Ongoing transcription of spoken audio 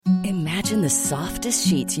Imagine the softest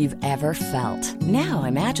sheets you've ever felt. Now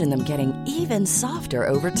imagine them getting even softer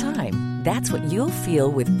over time. That's what you'll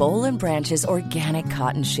feel with Bowl and Branch's organic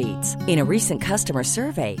cotton sheets. In a recent customer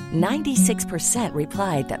survey, 96%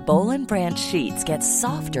 replied that Bowl and Branch sheets get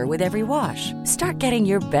softer with every wash. Start getting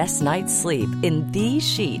your best night's sleep in these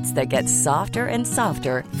sheets that get softer and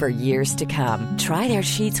softer for years to come. Try their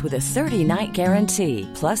sheets with a 30-night guarantee.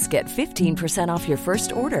 Plus, get 15% off your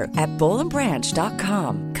first order at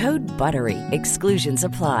bowlandbranch.com. Code BUTTERY. Exclusions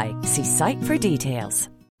apply. See site for details.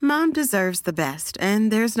 Mom deserves the best, and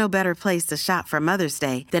there's no better place to shop for Mother's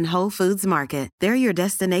Day than Whole Foods Market. They're your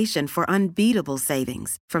destination for unbeatable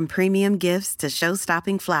savings, from premium gifts to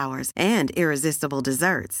show-stopping flowers and irresistible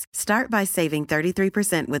desserts. Start by saving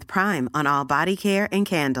 33% with Prime on all body care and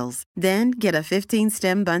candles. Then get a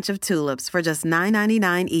 15-stem bunch of tulips for just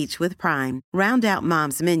 $9.99 each with Prime. Round out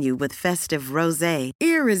Mom's menu with festive rosé,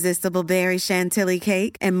 irresistible berry chantilly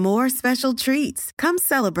cake, and more special treats. Come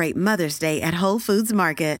celebrate Mother's Day at Whole Foods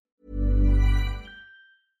Market.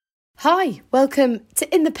 Hi, welcome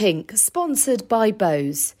to In the Pink, sponsored by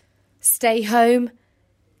Bose. Stay home,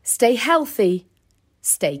 stay healthy,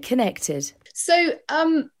 stay connected. So,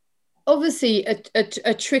 obviously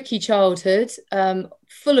a tricky childhood,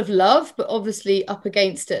 full of love, but obviously up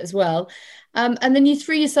against it as well. And then you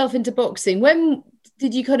threw yourself into boxing. When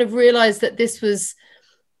did you kind of realise that this was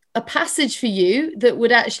a passage for you that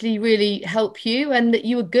would actually really help you and that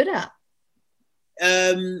you were good at?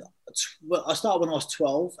 Well, I started when I was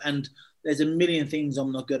 12, and there's a million things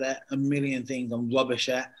I'm not good at, a million things I'm rubbish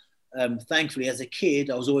at. Thankfully, as a kid,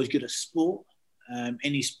 I was always good at sport.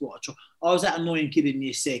 Any sport. I was that annoying kid in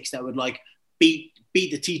year 6 that would like beat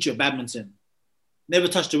the teacher at badminton. Never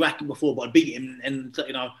touched a racket before, but I'd beat him, and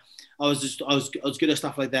you know, I was good at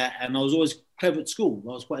stuff like that, and I was always clever at school.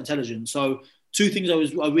 I was quite intelligent. So two things I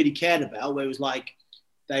really cared about, where it was like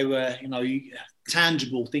they were, you know,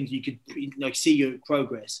 tangible things you could like see your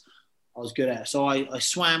progress. I was good at. So I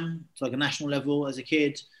swam to like a national level as a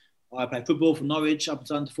kid. I played football for Norwich up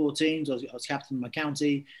until under 14s. I was captain of my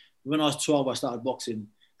county. When I was 12, I started boxing,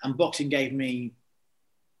 and boxing gave me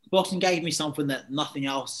something that nothing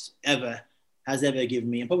else has ever given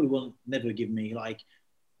me, and probably will never give me. Like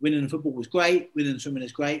winning in football was great, winning in swimming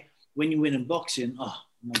is great. When you win in boxing, oh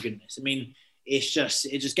my goodness! I mean, it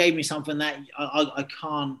just gave me something that I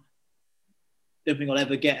don't think I'll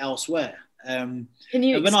ever get elsewhere. Can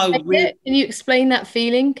you explain that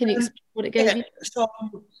feeling? Can you explain what it gave you?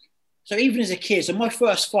 So even as a kid, so my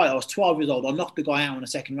first fight, I was 12 years old. I knocked the guy out in the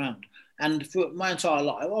second round, and for my entire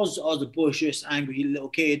life, I was a boisterous, angry little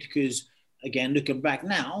kid. Because again, looking back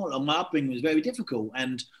now, my upbringing was very difficult,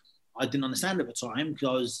 and I didn't understand at the time because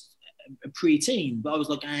I was a pre-teen. But I was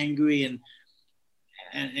like angry and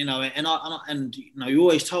you know, you're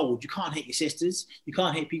always told you can't hit your sisters, you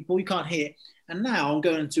can't hit people, you can't hit. And now I'm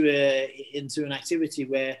going into an activity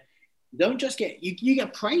where you don't just get you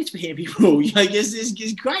get praised for hitting people. Like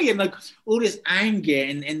it's great, and like all this anger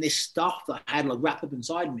and this stuff that I had like wrapped up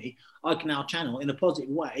inside me, I can now channel in a positive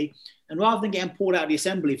way. And rather than getting pulled out of the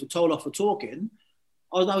assembly for told off for talking,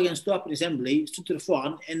 I was now getting stood up in the assembly, stood to the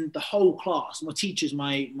front, and the whole class, my teachers,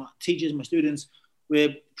 my students,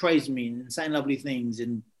 were praising me and saying lovely things.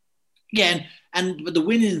 And yeah, but the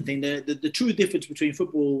winning thing, the true difference between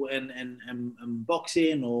football and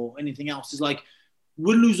boxing or anything else is like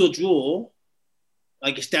win, lose or draw,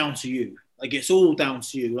 like it's down to you. Like it's all down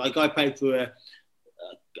to you. Like I played for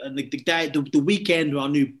the weekend where I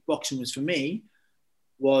knew boxing was for me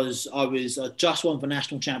was I just won for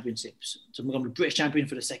national championships. So I'm become the British champion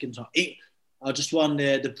for the second time. I just won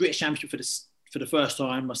the British championship for the first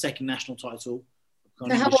time, my second national title. So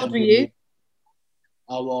how old were you?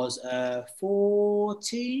 I was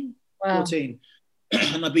 14. Wow. 14.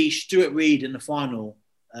 And I beat Stuart Reid in the final.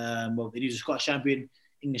 He was a Scottish champion,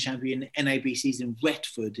 English champion, NABCs in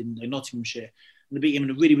Retford in Nottinghamshire. And I beat him in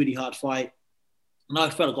a really, really hard fight. And I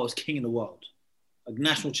felt like I was king of the world. Like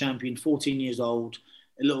national champion, 14 years old,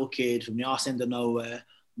 a little kid from the arse end of nowhere.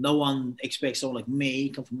 No one expects someone like me,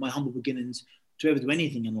 come from my humble beginnings, to ever do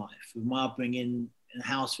anything in life. With my upbringing in a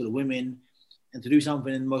house full of women, and to do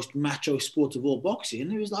something in the most macho sport of all, boxing,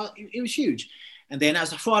 it was huge. And then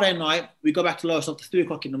as a Friday night, we got back to Lowestoft at 3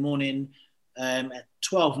 o'clock in the morning. At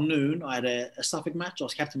 12 noon, I had a Suffolk match. I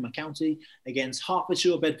was captain of my county against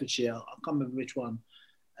Hertfordshire or Bedfordshire. I can't remember which one.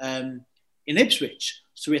 In Ipswich.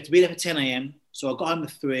 So we had to be there for 10 a.m. So I got home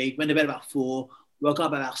at 3, went to bed about 4, woke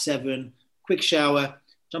up about 7, quick shower,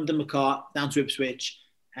 jumped in my car, down to Ipswich.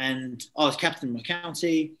 And I was captain of my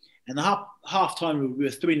county. And the half time, we were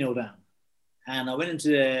 3-0 down. And I went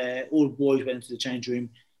into all the boys went into the change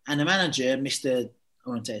room, and the manager, I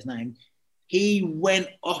won't say his name, he went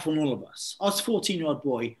off on all of us. I was a 14-year-old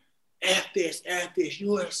boy. F this,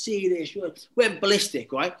 USC this, went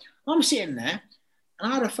ballistic, right? I'm sitting there,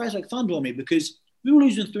 and I had a face like thunder on me because we were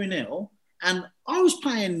losing 3-0, and I was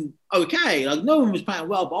playing okay. Like, no one was playing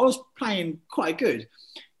well, but I was playing quite good.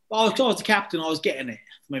 But I was the captain. I was getting it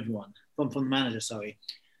from everyone, from the manager, sorry.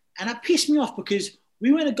 And that pissed me off because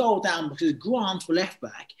we went a goal down because Grant, the left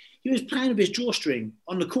back, he was playing with his drawstring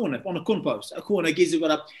on the corner post. A corner, Gizzy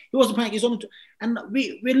got up. He wasn't playing. He's on, and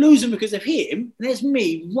we're losing because of him. And it's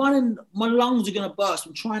me running. My lungs are going to burst.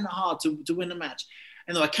 I'm trying hard to win the match.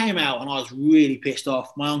 And then I came out and I was really pissed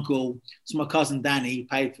off. My uncle, so my cousin Danny,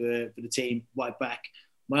 paid for the team right back.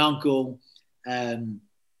 My uncle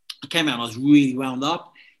came out and I was really wound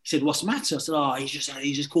up. He said, "What's the matter?" I said, "Oh,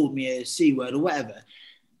 he just called me a C word or whatever."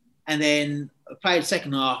 And then I played the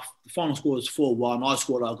second half. The final score was 4-1. I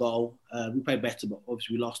scored our goal. We played better, but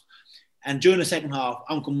obviously we lost. And during the second half,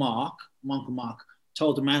 my Uncle Mark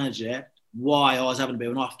told the manager why I was having a bit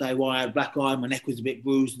of an off day, why I had a black eye, my neck was a bit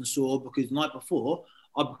bruised and sore, because the night before,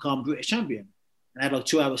 I'd become British champion. And I had like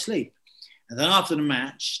 2 hours sleep. And then after the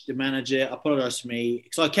match, the manager apologised to me.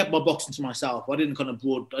 So I kept my boxing to myself. I didn't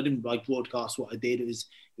broadcast what I did. It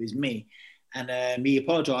was me. And he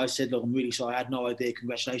apologised, said, "Look, I'm really sorry. I had no idea.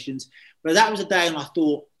 Congratulations." But that was a day, and I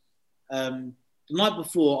thought, the night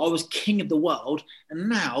before, I was king of the world, and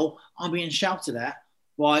now I'm being shouted at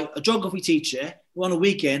by a geography teacher who on a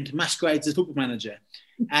weekend masquerades as football manager.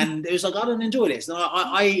 And it was like, I don't enjoy this.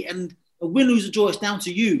 And a win, lose, or draw, it's down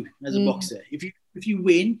to you as a boxer. If you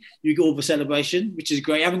win, you get all the celebration, which is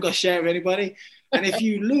great. You haven't got to share with anybody. And if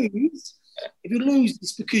you lose,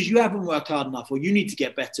 it's because you haven't worked hard enough, or you need to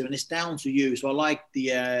get better, and it's down to you. So I like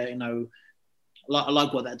the, I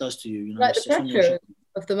like what that does to you. Like the pressure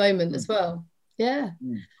of the moment as well. Yeah.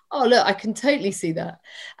 Mm. Oh, look, I can totally see that.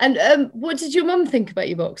 And what did your mum think about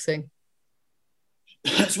you boxing?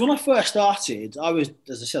 So when I first started, I was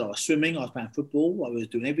swimming, I was playing football, I was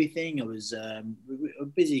doing everything. I was a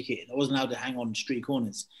busy kid. I wasn't allowed to hang on street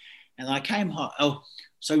corners. And I came home.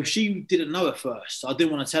 So she didn't know at first. I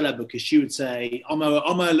didn't want to tell her because she would say, I'm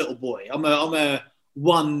a little boy. I'm a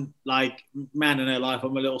one like man in her life.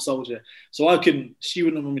 I'm a little soldier. So she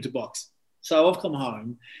wouldn't want me to box. So I've come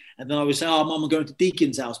home and then I would say, "Oh, Mum, I'm going to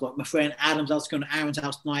Deacon's house. But my friend Adam's house, going to Aaron's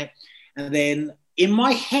house tonight." And then in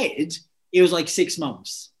my head, it was like 6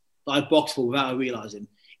 months that I boxed for without realising.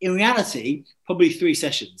 In reality, probably 3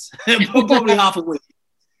 sessions, probably half a week.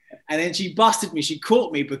 And then she busted me. She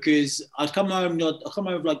caught me because I'd come home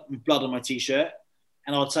with like blood on my t-shirt,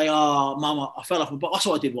 and I'd say, "Oh, Mum, I fell off." That's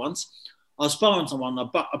what I did once. I was sparring someone.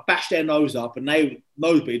 I bashed their nose up, and they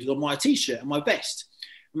nosebleeded on my t-shirt and my vest. I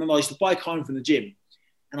remember I used to bike home from the gym,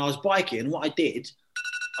 and I was biking. And what I did,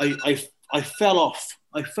 I fell off.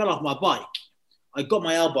 I fell off my bike. I got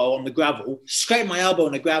my elbow on the gravel, scraped my elbow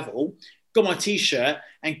on the gravel, got my t-shirt,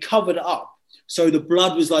 and covered it up. So the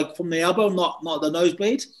blood was like from the elbow, not the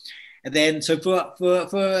nosebleed. And then, so for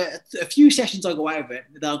a few sessions, I got out of it.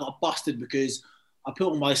 Then I got busted because I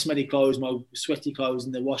put on my smelly clothes, my sweaty clothes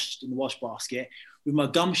in the wash basket with my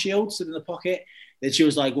gum shield sitting in the pocket. Then she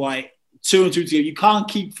was like, "Right, 2 and 2 together. You can't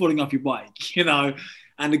keep falling off your bike,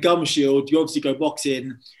 And the gum shield, you obviously go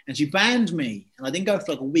boxing." And she banned me, and I didn't go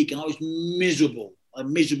for like a week, and I was miserable.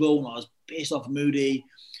 And I was pissed off, moody.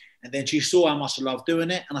 And then she saw how much I loved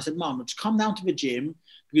doing it, and I said, "Mum, just come down to the gym,"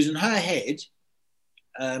 because in her head,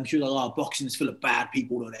 she was like, "Oh, boxing is full of bad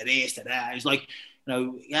people, they're this, they're that." It's like,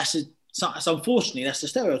 so unfortunately, that's the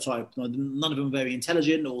stereotype. None of them are very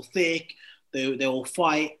intelligent, they're all thick, they all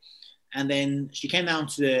fight. And then she came down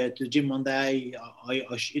to the gym one day. I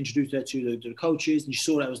introduced her to the coaches, and she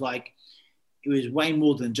saw that it was way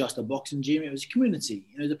more than just a boxing gym. It was a community.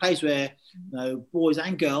 It was a place where boys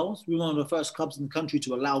and girls, we were one of the first clubs in the country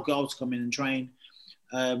to allow girls to come in and train,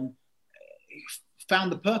 found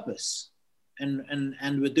the purpose.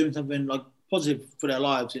 And we're doing something like positive for their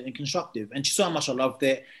lives and constructive. And she saw how much I loved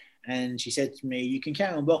it. And she said to me, "You can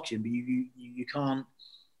carry on boxing, but you can't.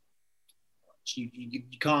 You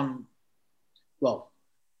can't." Well,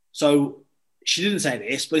 so she didn't say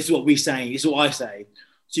this, but this is what we say. This is what I say.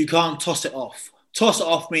 So you can't toss it off. Toss it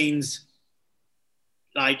off means,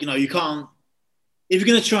 you can't. If you're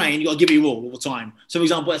going to train, you got to give it your all the time. So, for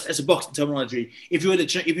example, that's a boxing terminology. If you're in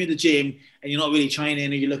the gym and you're not really training,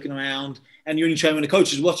 and you're looking around, and you're only training when the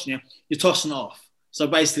coach is watching you, you're tossing it off. So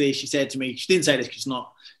basically, she said to me, she didn't say this because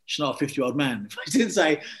she's not a 50-year-old man. She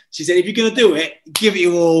said, "If you're going to do it, give it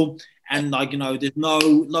your all. And there's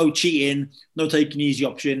no cheating, no taking the easy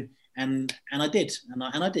option." And I did, and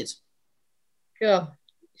I did. Girl,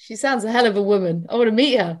 she sounds a hell of a woman. I want to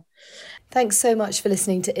meet her. Thanks so much for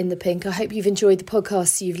listening to In the Pink. I hope you've enjoyed the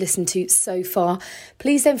podcasts you've listened to so far.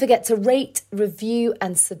 Please don't forget to rate, review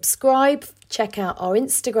and subscribe. Check out our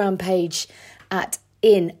Instagram page at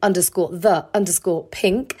in_the_pink.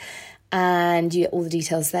 And you get all the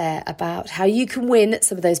details there about how you can win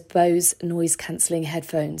some of those Bose noise cancelling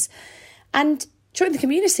headphones. And join the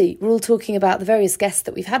community. We're all talking about the various guests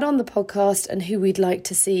that we've had on the podcast and who we'd like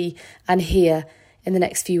to see and hear in the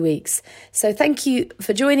next few weeks. So thank you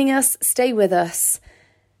for joining us. Stay with us.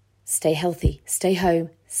 Stay healthy, stay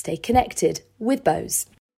home, stay connected with Bose.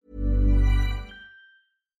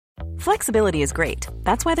 Flexibility is great.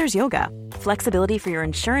 That's why there's yoga. Flexibility for your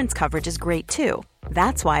insurance coverage is great too.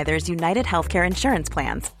 That's why there's United Healthcare Insurance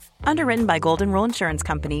Plans. Underwritten by Golden Rule Insurance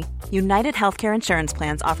Company, United Healthcare Insurance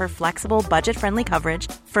Plans offer flexible, budget-friendly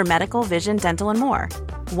coverage for medical, vision, dental, and more.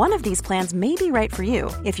 One of these plans may be right for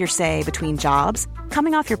you if you're, say, between jobs,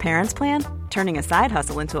 coming off your parents' plan, turning a side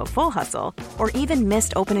hustle into a full hustle, or even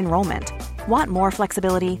missed open enrollment. Want more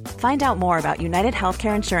flexibility? Find out more about United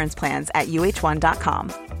Healthcare Insurance Plans at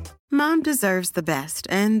uh1.com. Mom deserves the best,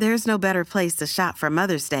 and there's no better place to shop for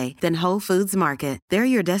Mother's Day than Whole Foods Market. They're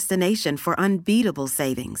your destination for unbeatable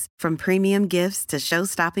savings, from premium gifts to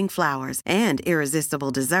show-stopping flowers and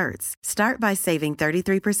irresistible desserts. Start by saving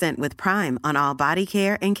 33% with Prime on all body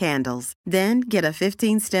care and candles. Then get a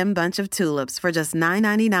 15-stem bunch of tulips for just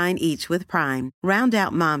 $9.99 each with Prime. Round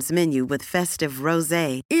out Mom's menu with festive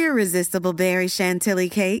rosé, irresistible berry chantilly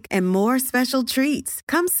cake, and more special treats.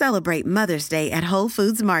 Come celebrate Mother's Day at Whole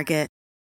Foods Market.